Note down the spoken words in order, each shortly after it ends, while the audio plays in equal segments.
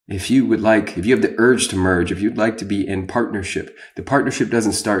if you have the urge to merge, if you'd like to be in partnership, the partnership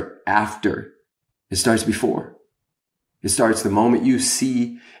doesn't start after. It starts before. It starts the moment you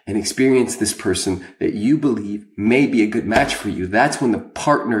see and experience this person that you believe may be a good match for you. That's when the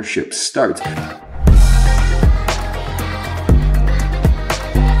partnership starts.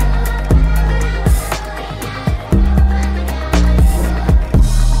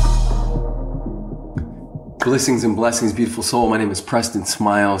 Blessings and blessings, beautiful soul. My name is Preston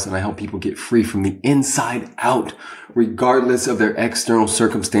Smiles, and I help people get free from the inside out, regardless of their external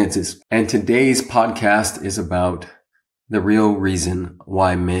circumstances. And today's podcast is about the real reason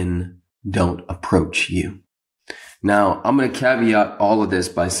why men don't approach you. Now, I'm going to caveat all of this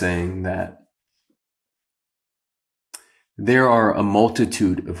by saying that there are a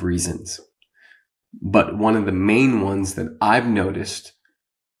multitude of reasons, but one of the main ones that I've noticed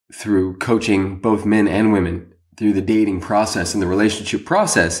through coaching both men and women through the dating process and the relationship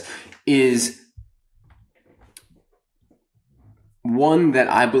process is one that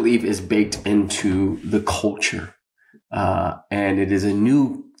I believe is baked into the culture. And it is a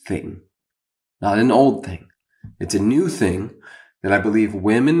new thing, not an old thing. It's a new thing that I believe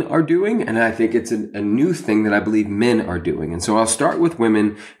women are doing. And I think it's a new thing that I believe men are doing. And so I'll start with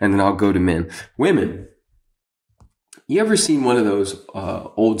women and then I'll go to men. Women. You ever seen one of those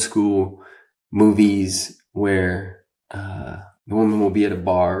old school movies where the woman will be at a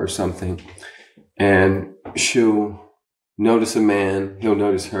bar or something and she'll notice a man, he'll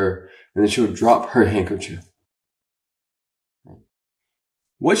notice her, and then she'll drop her handkerchief.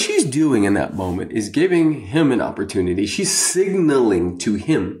 What she's doing in that moment is giving him an opportunity. She's signaling to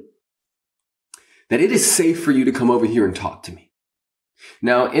him that it is safe for you to come over here and talk to me.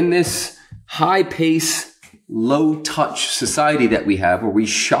 Now, in this high pace, low touch society that we have, where we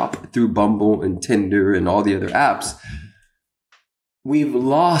shop through Bumble and Tinder and all the other apps, we've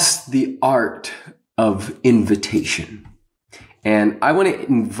lost the art of invitation. And I want to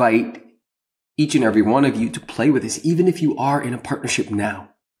invite each and every one of you to play with this, even if you are in a partnership now.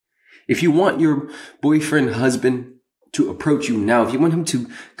 If you want your boyfriend, husband to approach you now, if you want him to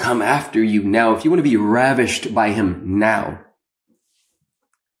come after you now, if you want to be ravished by him now,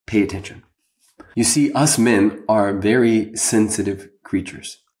 pay attention. You see, us men are very sensitive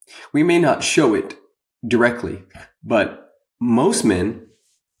creatures. We may not show it directly, but most men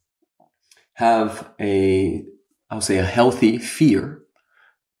have I'll say a healthy fear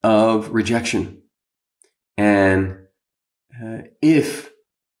of rejection. And if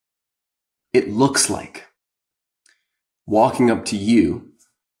it looks like walking up to you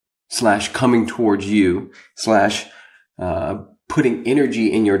 / coming towards you / putting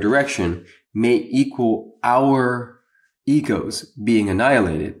energy in your direction may equal our egos being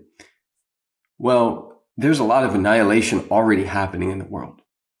annihilated, well, there's a lot of annihilation already happening in the world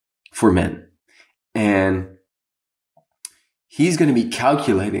for men. And he's going to be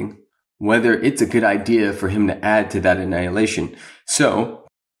calculating whether it's a good idea for him to add to that annihilation. So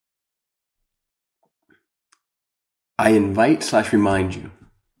I invite / remind you,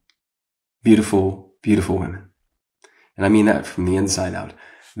 beautiful, beautiful women, and I mean that from the inside out,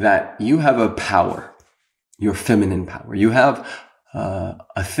 that you have a power, your feminine power. You have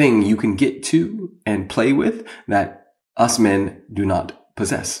a thing you can get to and play with that us men do not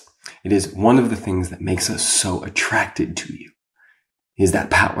possess. It is one of the things that makes us so attracted to you, is that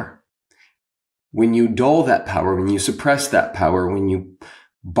power. When you dull that power, when you suppress that power, when you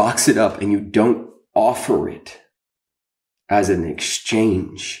box it up and you don't offer it as an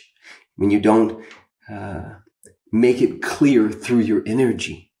exchange, when you don't make it clear through your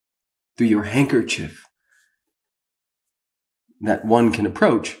energy, through your handkerchief, that one can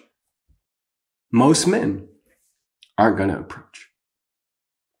approach, most men aren't going to approach.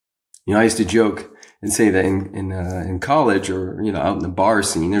 You know, I used to joke and say that in college or, out in the bar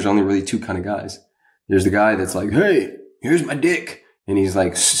scene, there's only really two kind of guys. There's the guy that's like, hey, here's my dick. And he's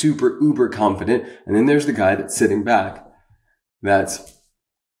like super uber confident. And then there's the guy that's sitting back that's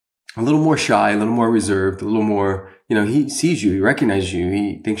a little more shy, a little more reserved, a little more, he sees you, he recognizes you,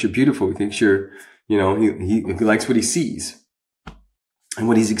 he thinks you're beautiful, he thinks you're, he likes what he sees and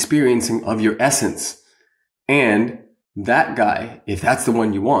what he's experiencing of your essence. And that guy, if that's the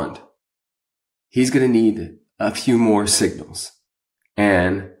one you want, he's going to need a few more signals.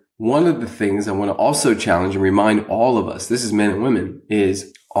 And one of the things I want to also challenge and remind all of us, this is men and women,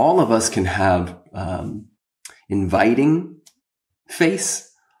 is all of us can have inviting face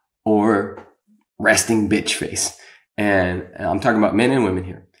or resting bitch face. And I'm talking about men and women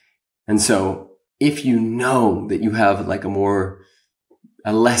here. And so if you know that you have like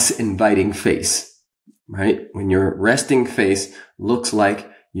a less inviting face, right? When your resting face looks like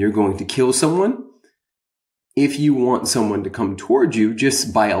you're going to kill someone. If you want someone to come towards you,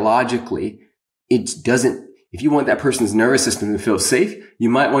 just biologically, if you want that person's nervous system to feel safe, you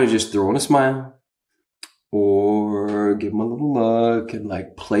might want to just throw on a smile or give them a little look and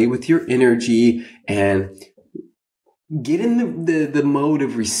like play with your energy and get in the mode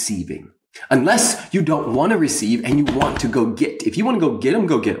of receiving. Unless you don't want to receive and you want to go get. If you want to go get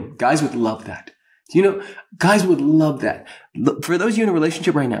them. Guys would love that. Guys would love that. For those of you in a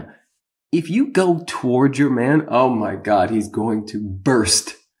relationship right now, if you go towards your man, oh my God, he's going to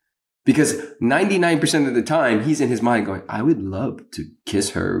burst. Because 99% of the time, he's in his mind going, I would love to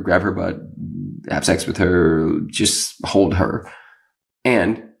kiss her, grab her butt, have sex with her, just hold her.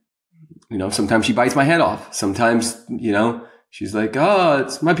 And, sometimes she bites my head off. Sometimes, she's like, oh,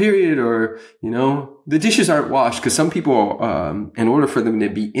 it's my period. Or, the dishes aren't washed. Because some people, in order for them to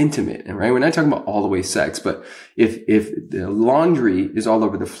be intimate, and right, we're not talking about all the way sex, but if the laundry is all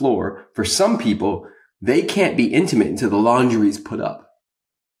over the floor, for some people, they can't be intimate until the laundry is put up.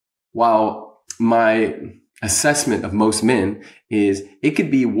 While my assessment of most men is it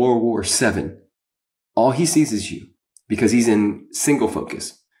could be World War VII. All he sees is you because he's in single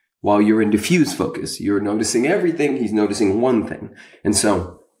focus. While you're in diffuse focus, you're noticing everything. He's noticing one thing. And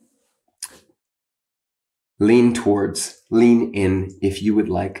so lean in if you would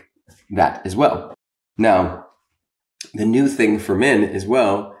like that as well. Now, the new thing for men as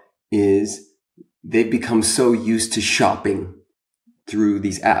well is they've become so used to shopping through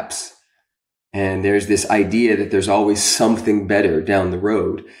these apps. And there's this idea that there's always something better down the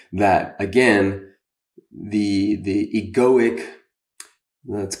road that, again, the egoic,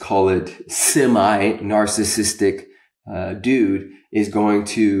 let's call it semi-narcissistic dude is going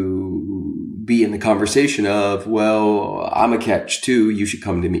to be in the conversation of, well, I'm a catch too. You should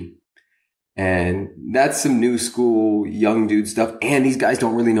come to me. And that's some new school young dude stuff. And these guys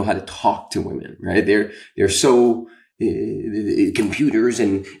don't really know how to talk to women, right? They're so computers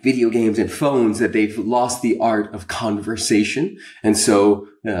and video games and phones that they've lost the art of conversation. And so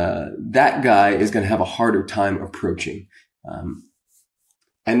that guy is going to have a harder time approaching.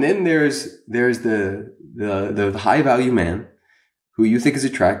 And then there's the high value man who you think is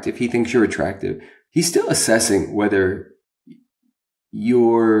attractive. He thinks you're attractive. He's still assessing whether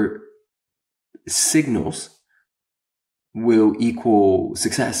your signals will equal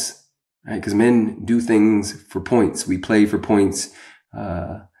success. Right? Because men do things for points. We play for points,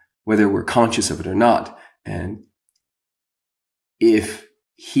 whether we're conscious of it or not. And if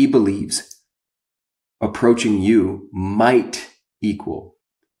he believes approaching you might equal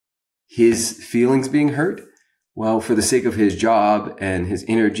his feelings being hurt, well, for the sake of his job and his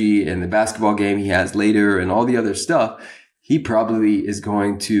energy and the basketball game he has later and all the other stuff, he probably is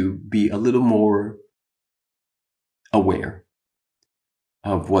going to be a little more aware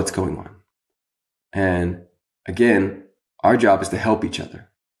of what's going on. And again, our job is to help each other.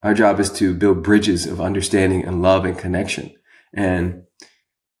 Our job is to build bridges of understanding and love and connection. And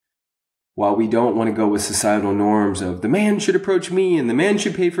while we don't want to go with societal norms of the man should approach me and the man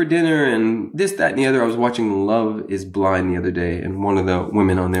should pay for dinner and this, that, and the other, I was watching Love is Blind the other day. And one of the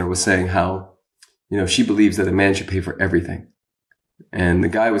women on there was saying how, she believes that a man should pay for everything. And the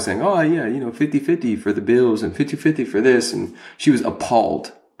guy was saying, oh yeah, 50-50 for the bills and 50-50 for this. And she was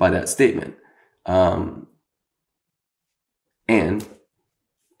appalled by that statement. And,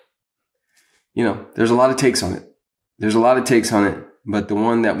 there's a lot of takes on it. But the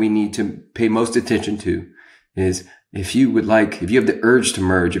one that we need to pay most attention to is if you have the urge to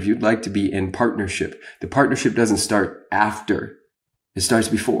merge, if you'd like to be in partnership, the partnership doesn't start after. It starts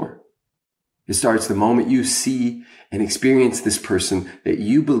before. It starts the moment you see and experience this person that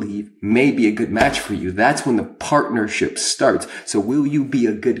you believe may be a good match for you. That's when the partnership starts. So will you be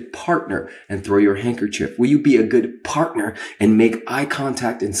a good partner and throw your handkerchief? Will you be a good partner and make eye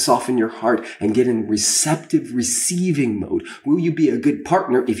contact and soften your heart and get in receptive receiving mode? Will you be a good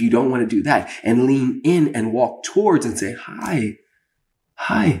partner if you don't want to do that and lean in and walk towards and say, hi,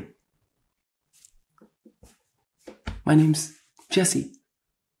 my name's Jesse.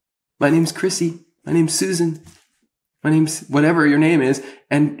 My name's Chrissy. My name's Susan. My name's whatever your name is,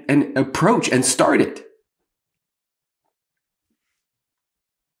 and approach and start it.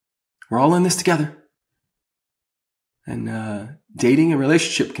 We're all in this together. And dating and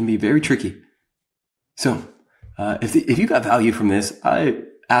relationship can be very tricky. So if you got value from this, I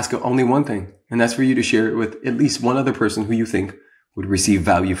ask only one thing, and that's for you to share it with at least one other person who you think would receive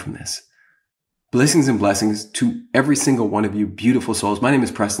value from this. Blessings and blessings to every single one of you beautiful souls. My name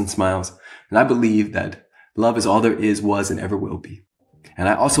is Preston Smiles, and I believe that love is all there is, was, and ever will be. And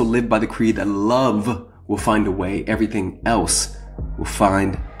I also live by the creed that love will find a way. Everything else will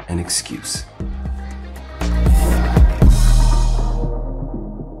find an excuse.